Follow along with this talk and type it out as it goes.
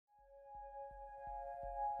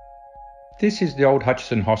This is the old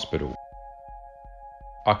Hutchinson Hospital.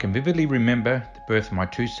 I can vividly remember the birth of my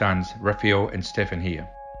two sons, Raphael and Stefan, here.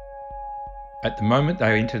 At the moment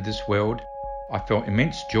they entered this world, I felt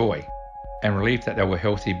immense joy and relief that they were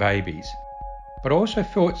healthy babies, but I also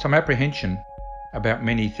felt some apprehension about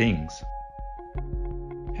many things.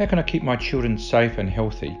 How can I keep my children safe and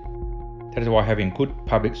healthy? That is why having good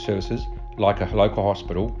public services like a local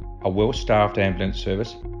hospital, a well-staffed ambulance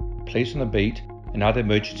service, police on the beat and other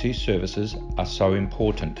emergency services are so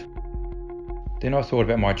important. Then I thought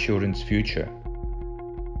about my children's future.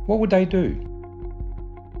 What would they do?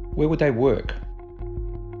 Where would they work?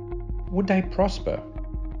 Would they prosper?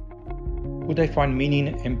 Would they find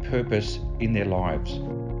meaning and purpose in their lives?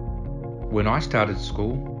 When I started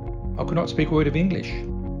school, I could not speak a word of English.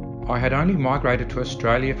 I had only migrated to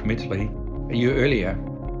Australia from Italy a year earlier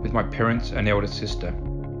with my parents and elder sister.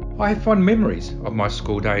 I have fond memories of my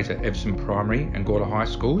school days at Evesham Primary and Gawler High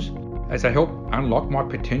Schools, as they helped unlock my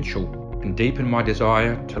potential and deepen my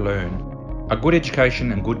desire to learn. A good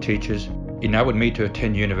education and good teachers enabled me to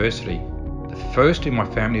attend university, the first in my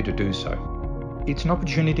family to do so. It's an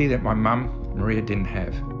opportunity that my mum, Maria, didn't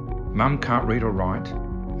have. Mum can't read or write,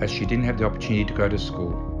 as she didn't have the opportunity to go to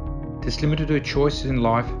school. This limited her choices in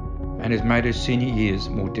life and has made her senior years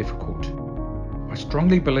more difficult. I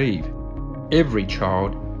strongly believe every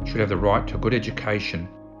child should have the right to a good education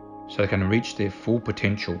so they can reach their full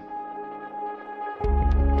potential.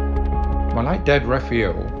 My late dad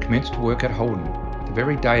Raphael commenced to work at Holden the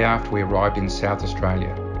very day after we arrived in South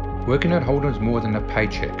Australia. Working at Holden was more than a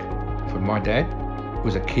paycheck. For my dad, it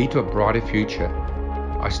was a key to a brighter future.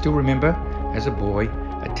 I still remember, as a boy,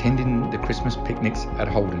 attending the Christmas picnics at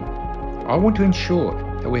Holden. I want to ensure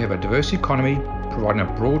that we have a diverse economy, providing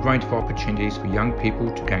a broad range of opportunities for young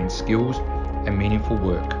people to gain skills and meaningful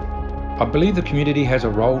work. I believe the community has a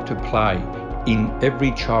role to play in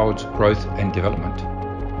every child's growth and development.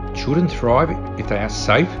 Children thrive if they are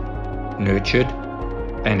safe, nurtured,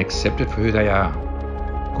 and accepted for who they are.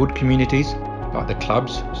 Good communities like the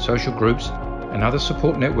clubs, social groups, and other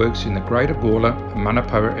support networks in the greater Gawler and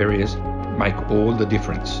Manapara areas make all the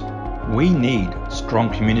difference. We need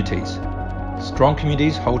strong communities. Strong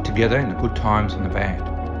communities hold together in the good times and the bad.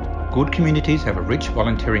 Good communities have a rich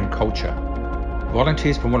volunteering culture.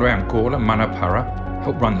 Volunteers from all around Gawler and Manapara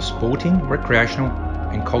help run the sporting, recreational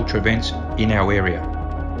and cultural events in our area.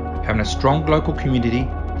 Having a strong local community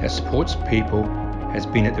that supports people has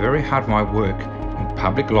been at the very heart of my work in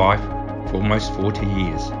public life for almost 40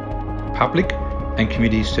 years. Public and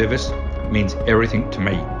community service means everything to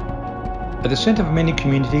me. At the centre of many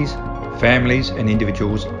communities, families and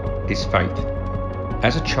individuals is faith.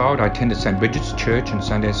 As a child, I attended St. Bridget's Church and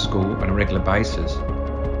Sunday School on a regular basis.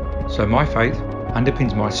 So my faith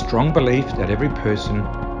underpins my strong belief that every person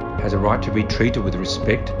has a right to be treated with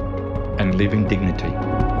respect and live in dignity.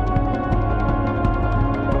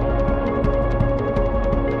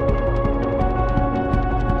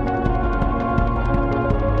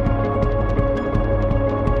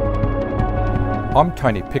 I'm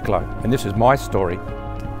Tony Piccolo and this is my story.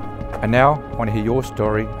 And now I want to hear your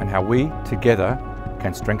story and how we together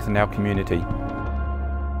can strengthen our community.